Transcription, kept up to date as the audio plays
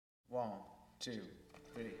1, 2,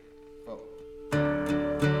 3, 4.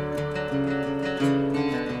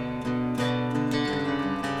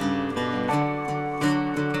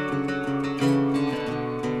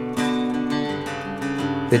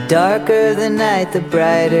 The darker the night, the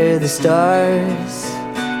brighter the stars.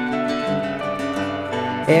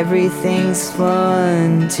 Everything's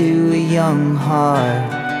fun to a young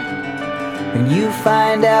heart when you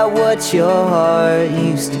find out what your heart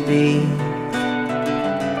used to be.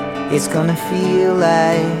 It's gonna feel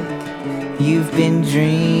like you've been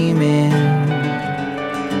dreaming.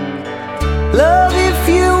 Love, if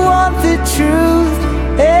you want the truth,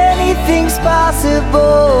 anything's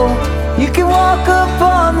possible. You can walk up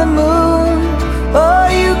on the moon, or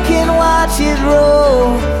you can watch it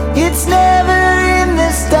roll. It's never in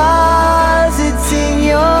the stars, it's in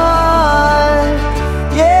your heart.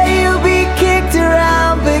 Yeah, you'll be kicked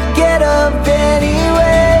around, but get up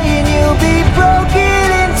anyway, and you'll be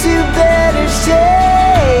broken into better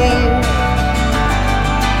shape.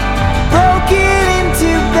 Broken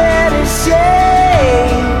into better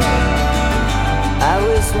shape. I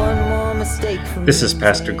was one more mistake from This is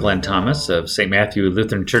Pastor Glenn Thomas of St. Matthew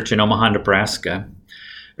Lutheran Church in Omaha, Nebraska.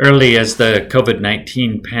 Early as the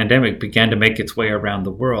COVID-19 pandemic began to make its way around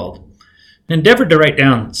the world, I endeavored to write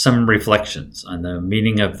down some reflections on the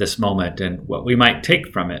meaning of this moment and what we might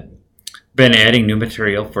take from it. Been adding new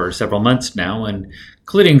material for several months now,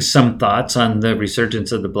 including some thoughts on the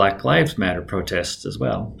resurgence of the Black Lives Matter protests as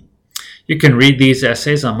well. You can read these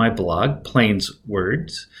essays on my blog,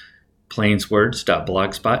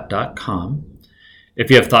 plainswords.blogspot.com. If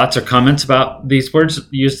you have thoughts or comments about these words,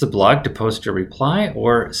 use the blog to post a reply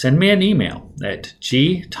or send me an email at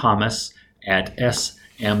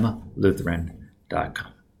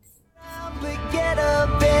gthomas@smlutheran.com. But get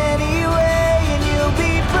up anyway, and you'll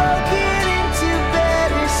be broken into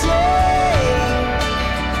better shape.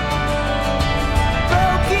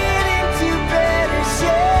 Broken into better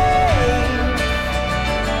shape.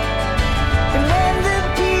 And when the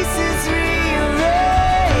pieces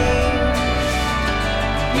rearrange,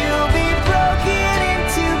 you'll be broken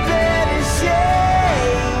into better shape.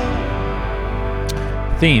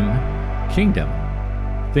 Theme, Kingdom.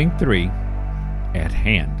 Thing 3, at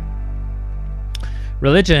hand.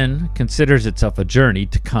 Religion considers itself a journey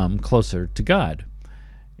to come closer to God.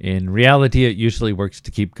 In reality, it usually works to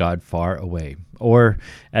keep God far away, or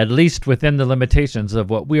at least within the limitations of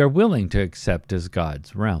what we are willing to accept as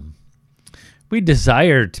God's realm. We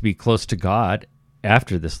desire to be close to God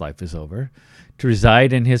after this life is over, to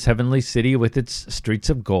reside in his heavenly city with its streets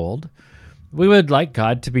of gold. We would like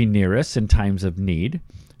God to be near us in times of need,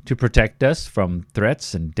 to protect us from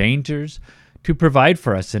threats and dangers, to provide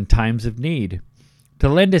for us in times of need, to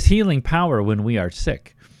lend us healing power when we are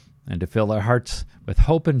sick, and to fill our hearts with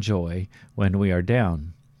hope and joy when we are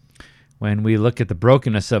down. When we look at the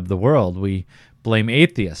brokenness of the world, we blame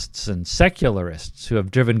atheists and secularists who have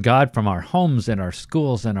driven God from our homes and our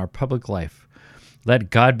schools and our public life. Let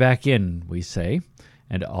God back in, we say,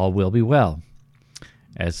 and all will be well,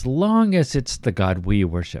 as long as it's the God we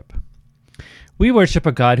worship. We worship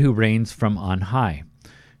a God who reigns from on high,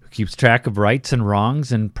 who keeps track of rights and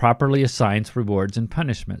wrongs and properly assigns rewards and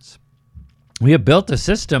punishments. We have built a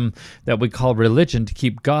system that we call religion to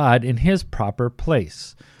keep God in his proper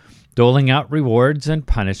place, doling out rewards and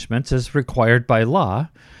punishments as required by law,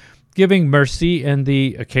 giving mercy and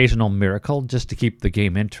the occasional miracle just to keep the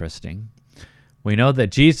game interesting. We know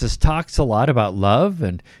that Jesus talks a lot about love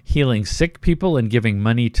and healing sick people and giving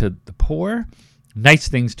money to the poor. Nice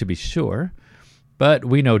things to be sure. But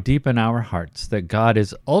we know deep in our hearts that God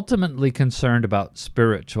is ultimately concerned about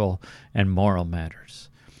spiritual and moral matters.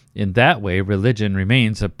 In that way, religion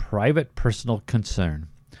remains a private, personal concern,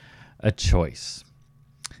 a choice.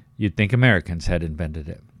 You'd think Americans had invented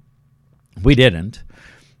it. We didn't.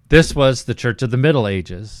 This was the Church of the Middle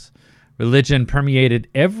Ages. Religion permeated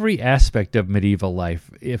every aspect of medieval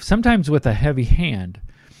life, if sometimes with a heavy hand.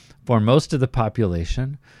 For most of the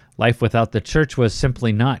population, life without the church was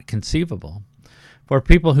simply not conceivable. For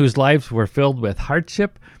people whose lives were filled with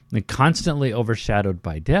hardship and constantly overshadowed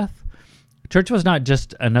by death, church was not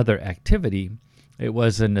just another activity, it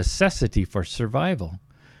was a necessity for survival.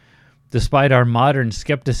 Despite our modern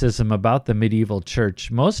skepticism about the medieval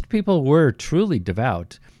church, most people were truly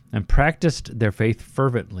devout and practiced their faith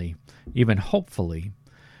fervently, even hopefully.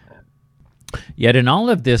 Yet in all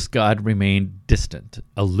of this, God remained distant,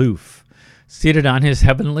 aloof, seated on his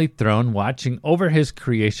heavenly throne, watching over his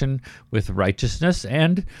creation with righteousness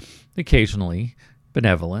and, occasionally,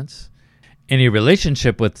 benevolence. Any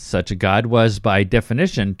relationship with such a God was, by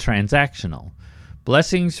definition, transactional.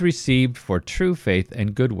 Blessings received for true faith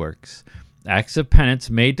and good works, acts of penance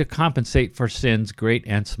made to compensate for sins great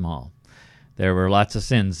and small. There were lots of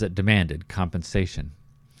sins that demanded compensation.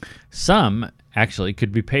 Some actually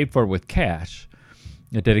could be paid for with cash.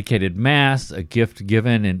 A dedicated mass, a gift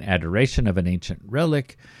given in adoration of an ancient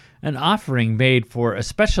relic, an offering made for a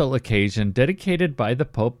special occasion dedicated by the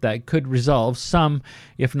Pope that could resolve some,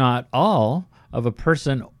 if not all, of a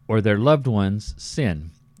person or their loved one's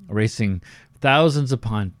sin, erasing thousands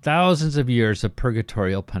upon thousands of years of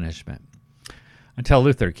purgatorial punishment. Until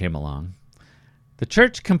Luther came along. The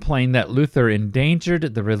Church complained that Luther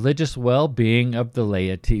endangered the religious well-being of the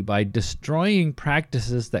laity by destroying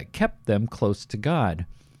practices that kept them close to God.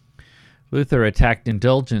 Luther attacked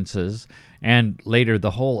indulgences and later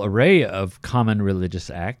the whole array of common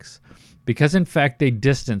religious acts because, in fact, they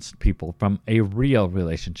distanced people from a real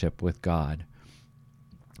relationship with God.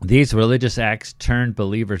 These religious acts turned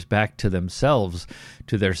believers back to themselves,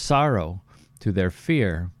 to their sorrow, to their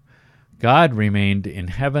fear. God remained in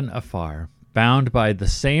heaven afar, bound by the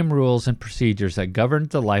same rules and procedures that governed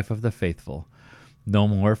the life of the faithful, no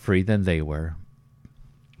more free than they were.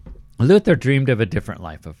 Luther dreamed of a different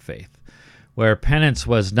life of faith, where penance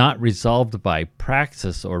was not resolved by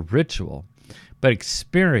praxis or ritual, but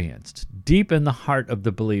experienced deep in the heart of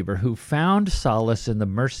the believer who found solace in the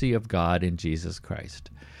mercy of God in Jesus Christ.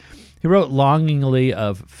 He wrote longingly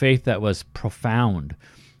of faith that was profound,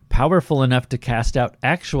 powerful enough to cast out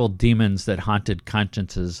actual demons that haunted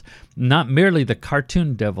consciences, not merely the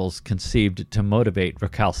cartoon devils conceived to motivate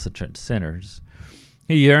recalcitrant sinners.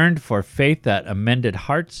 He yearned for faith that amended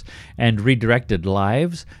hearts and redirected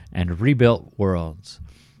lives and rebuilt worlds.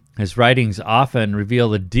 His writings often reveal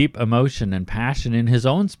the deep emotion and passion in his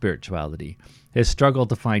own spirituality, his struggle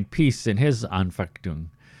to find peace in his Anfechtung,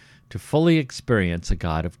 to fully experience a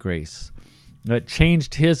God of grace. What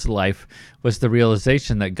changed his life was the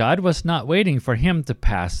realization that God was not waiting for him to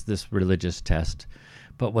pass this religious test,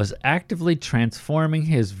 but was actively transforming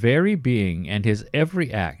his very being and his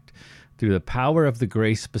every act through the power of the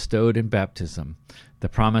grace bestowed in baptism, the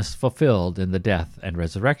promise fulfilled in the death and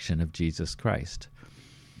resurrection of Jesus Christ.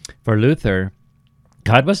 For Luther,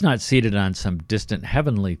 God was not seated on some distant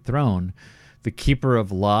heavenly throne, the keeper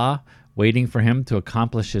of law, waiting for him to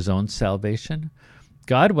accomplish his own salvation.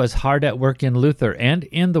 God was hard at work in Luther and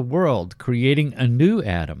in the world, creating a new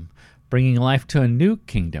Adam, bringing life to a new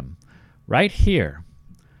kingdom, right here,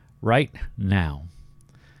 right now.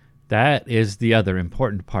 That is the other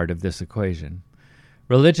important part of this equation.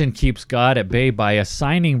 Religion keeps God at bay by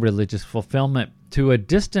assigning religious fulfillment to a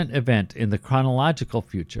distant event in the chronological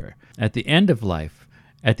future, at the end of life,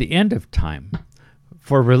 at the end of time.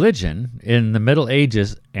 For religion, in the Middle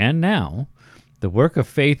Ages and now, the work of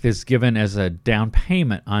faith is given as a down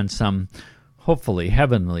payment on some, hopefully,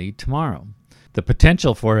 heavenly tomorrow. The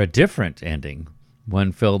potential for a different ending,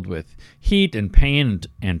 one filled with heat and pain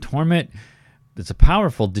and torment, is a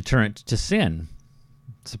powerful deterrent to sin,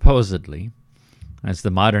 supposedly. As the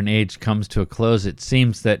modern age comes to a close, it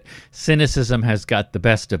seems that cynicism has got the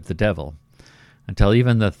best of the devil, until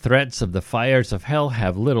even the threats of the fires of hell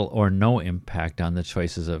have little or no impact on the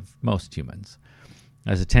choices of most humans.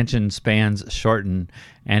 As attention spans shorten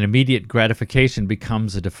and immediate gratification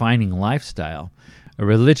becomes a defining lifestyle, a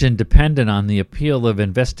religion dependent on the appeal of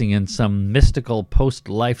investing in some mystical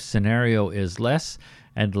post-life scenario is less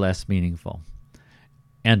and less meaningful,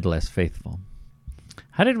 and less faithful.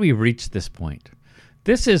 How did we reach this point?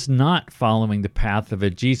 This is not following the path of a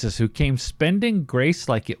Jesus who came spending grace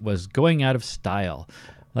like it was going out of style,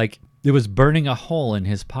 like it was burning a hole in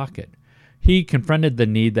his pocket. He confronted the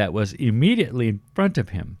need that was immediately in front of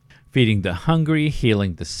him, feeding the hungry,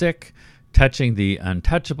 healing the sick, touching the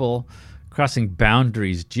untouchable, crossing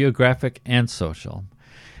boundaries, geographic and social.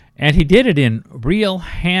 And he did it in real,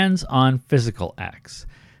 hands-on physical acts.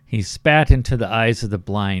 He spat into the eyes of the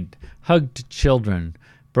blind, hugged children,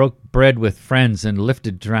 broke bread with friends, and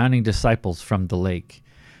lifted drowning disciples from the lake.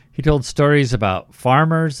 He told stories about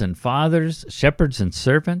farmers and fathers, shepherds and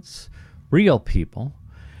servants, real people,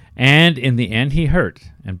 and in the end he hurt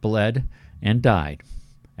and bled and died,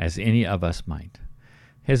 as any of us might.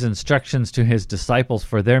 His instructions to his disciples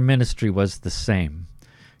for their ministry was the same: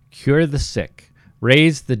 cure the sick,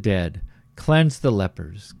 raise the dead, cleanse the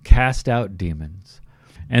lepers, cast out demons.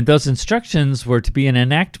 And those instructions were to be an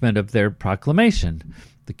enactment of their proclamation: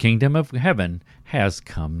 the kingdom of heaven has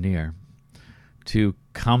come near. To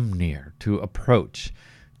come near, to approach,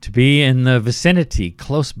 to be in the vicinity,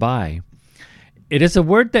 close by. It is a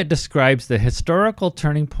word that describes the historical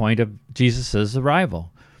turning point of Jesus'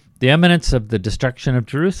 arrival, the imminence of the destruction of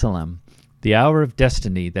Jerusalem, the hour of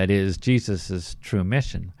destiny that is Jesus' true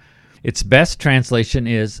mission. Its best translation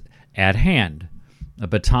is at hand, a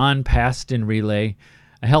baton passed in relay,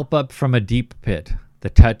 a help up from a deep pit, the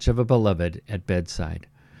touch of a beloved at bedside.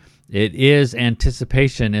 It is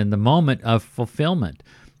anticipation in the moment of fulfillment,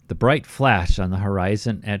 the bright flash on the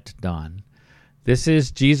horizon at dawn. This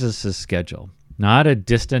is Jesus' schedule, not a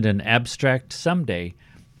distant and abstract someday,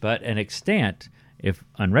 but an extant, if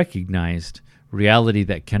unrecognized, reality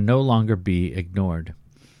that can no longer be ignored.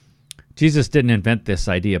 Jesus didn't invent this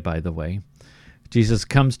idea, by the way. Jesus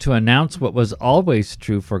comes to announce what was always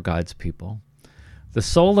true for God's people. The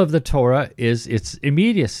soul of the Torah is its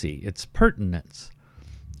immediacy, its pertinence.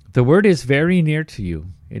 The word is very near to you.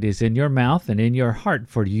 It is in your mouth and in your heart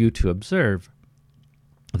for you to observe.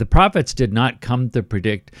 The prophets did not come to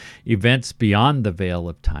predict events beyond the veil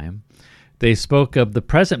of time. They spoke of the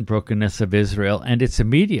present brokenness of Israel and its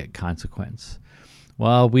immediate consequence.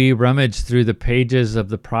 While we rummage through the pages of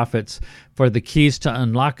the prophets for the keys to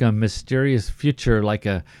unlock a mysterious future like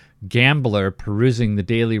a gambler perusing the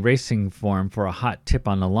daily racing form for a hot tip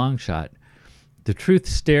on a long shot, the truth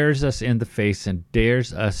stares us in the face and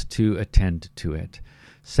dares us to attend to it.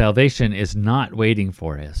 Salvation is not waiting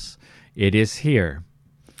for us. It is here.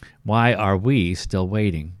 Why are we still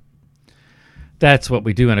waiting? That's what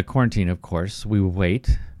we do in a quarantine, of course. We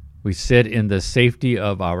wait. We sit in the safety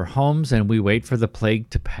of our homes and we wait for the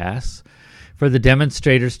plague to pass, for the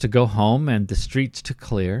demonstrators to go home and the streets to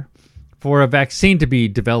clear, for a vaccine to be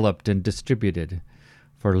developed and distributed,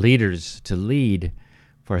 for leaders to lead,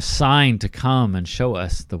 for a sign to come and show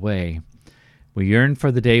us the way. We yearn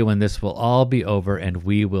for the day when this will all be over and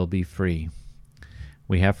we will be free.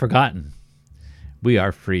 We have forgotten. We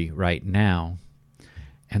are free right now.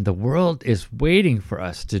 And the world is waiting for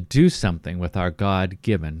us to do something with our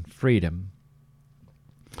God-given freedom.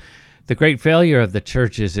 The great failure of the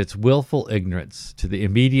church is its willful ignorance to the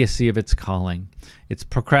immediacy of its calling, its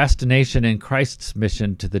procrastination in Christ's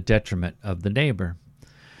mission to the detriment of the neighbor.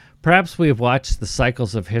 Perhaps we have watched the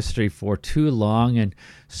cycles of history for too long, and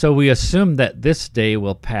so we assume that this day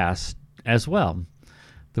will pass as well.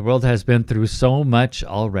 The world has been through so much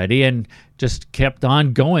already and just kept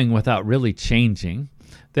on going without really changing.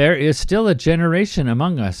 There is still a generation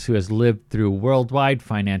among us who has lived through worldwide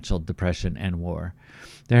financial depression and war.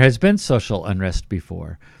 There has been social unrest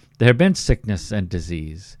before. There have been sickness and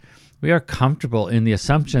disease. We are comfortable in the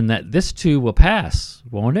assumption that this too will pass,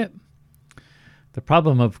 won't it? The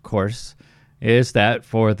problem, of course, is that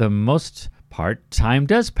for the most part, time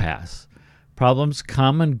does pass. Problems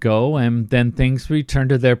come and go, and then things return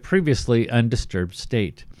to their previously undisturbed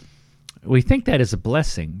state. We think that is a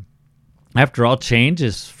blessing. After all, change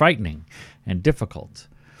is frightening and difficult.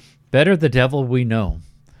 Better the devil we know,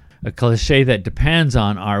 a cliche that depends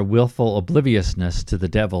on our willful obliviousness to the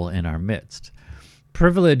devil in our midst.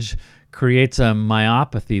 Privilege creates a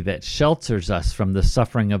myopathy that shelters us from the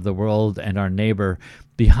suffering of the world and our neighbor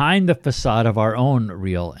behind the facade of our own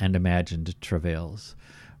real and imagined travails.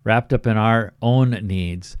 Wrapped up in our own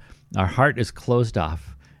needs, our heart is closed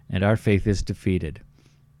off and our faith is defeated,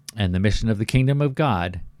 and the mission of the kingdom of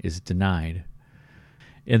God is denied.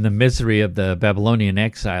 In the misery of the Babylonian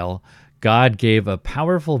exile, God gave a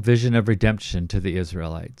powerful vision of redemption to the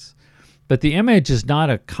Israelites. But the image is not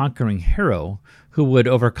a conquering hero who would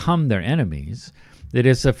overcome their enemies. It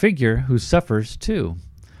is a figure who suffers too.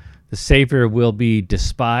 The Savior will be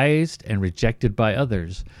despised and rejected by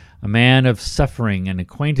others, a man of suffering and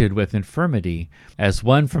acquainted with infirmity, as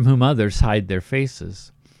one from whom others hide their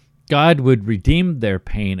faces. God would redeem their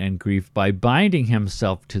pain and grief by binding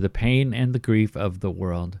himself to the pain and the grief of the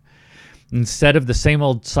world. Instead of the same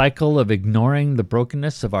old cycle of ignoring the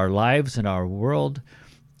brokenness of our lives and our world,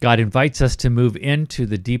 God invites us to move into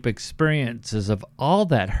the deep experiences of all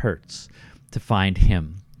that hurts, to find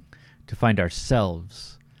him, to find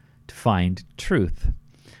ourselves, to find truth.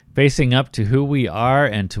 Facing up to who we are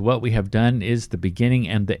and to what we have done is the beginning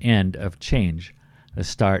and the end of change, the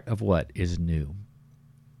start of what is new.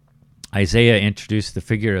 Isaiah introduced the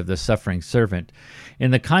figure of the suffering servant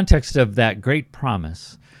in the context of that great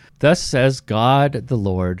promise. Thus says God the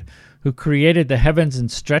Lord, who created the heavens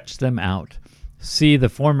and stretched them out. See, the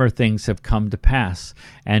former things have come to pass,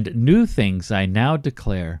 and new things I now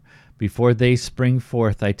declare. Before they spring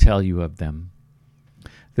forth, I tell you of them.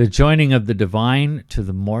 The joining of the divine to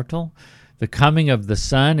the mortal, the coming of the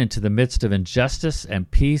Son into the midst of injustice and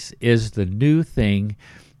peace is the new thing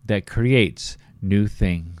that creates new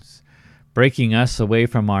things, breaking us away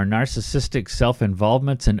from our narcissistic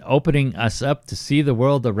self-involvements and opening us up to see the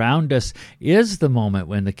world around us is the moment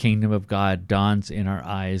when the kingdom of God dawns in our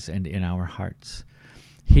eyes and in our hearts.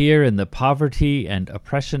 Here in the poverty and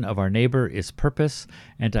oppression of our neighbor is purpose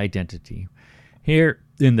and identity. Here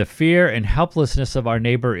in the fear and helplessness of our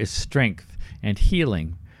neighbor is strength and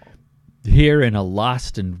healing here in a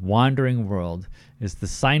lost and wandering world is the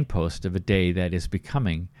signpost of a day that is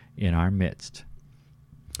becoming in our midst.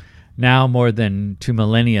 Now, more than 2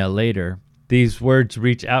 millennia later, these words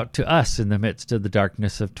reach out to us in the midst of the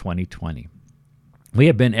darkness of 2020. We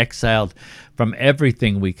have been exiled from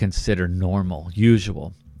everything we consider normal,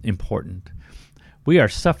 usual, important. We are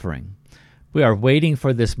suffering. We are waiting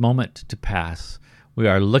for this moment to pass. We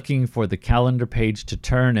are looking for the calendar page to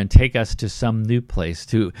turn and take us to some new place,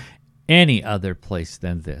 to any other place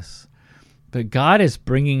than this. But God is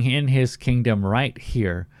bringing in his kingdom right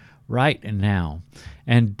here, right now,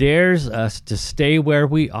 and dares us to stay where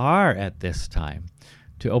we are at this time,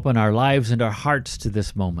 to open our lives and our hearts to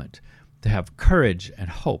this moment, to have courage and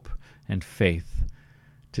hope and faith,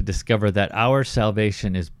 to discover that our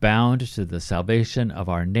salvation is bound to the salvation of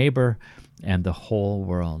our neighbor and the whole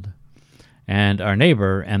world. And our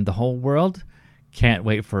neighbor and the whole world can't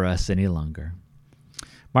wait for us any longer.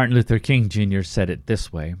 Martin Luther King Jr. said it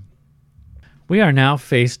this way: "We are now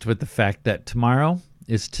faced with the fact that tomorrow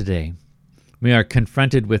is today. We are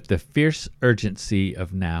confronted with the fierce urgency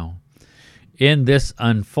of now. In this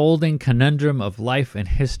unfolding conundrum of life and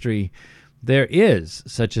history, there is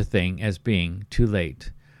such a thing as being too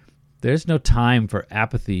late. There's no time for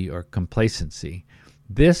apathy or complacency.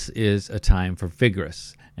 This is a time for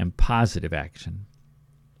vigorous and positive action."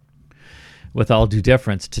 With all due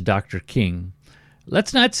deference to Dr. King,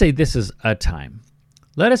 let's not say this is a time.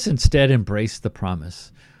 Let us instead embrace the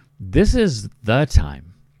promise. This is the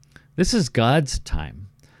time. This is God's time.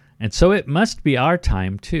 And so it must be our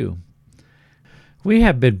time too. We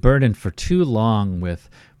have been burdened for too long with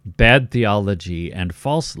bad theology and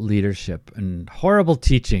false leadership and horrible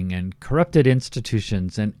teaching and corrupted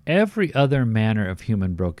institutions and every other manner of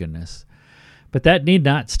human brokenness. But that need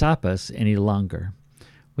not stop us any longer.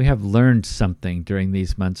 We have learned something during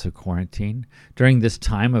these months of quarantine, during this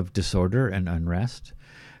time of disorder and unrest.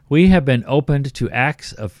 We have been opened to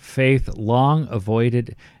acts of faith long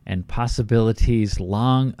avoided and possibilities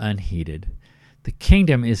long unheeded. The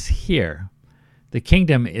kingdom is here. The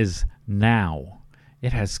kingdom is now.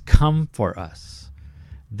 It has come for us.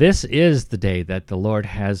 This is the day that the Lord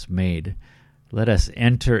has made. Let us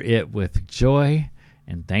enter it with joy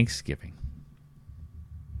and thanksgiving.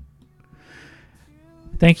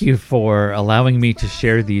 Thank you for allowing me to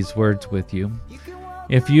share these words with you.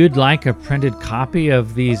 If you'd like a printed copy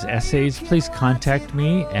of these essays, please contact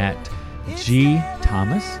me at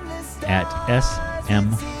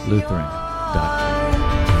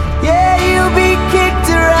gthomas@smlutheran.com. Yeah, you'll be kicked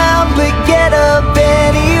around, but get up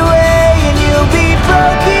anyway.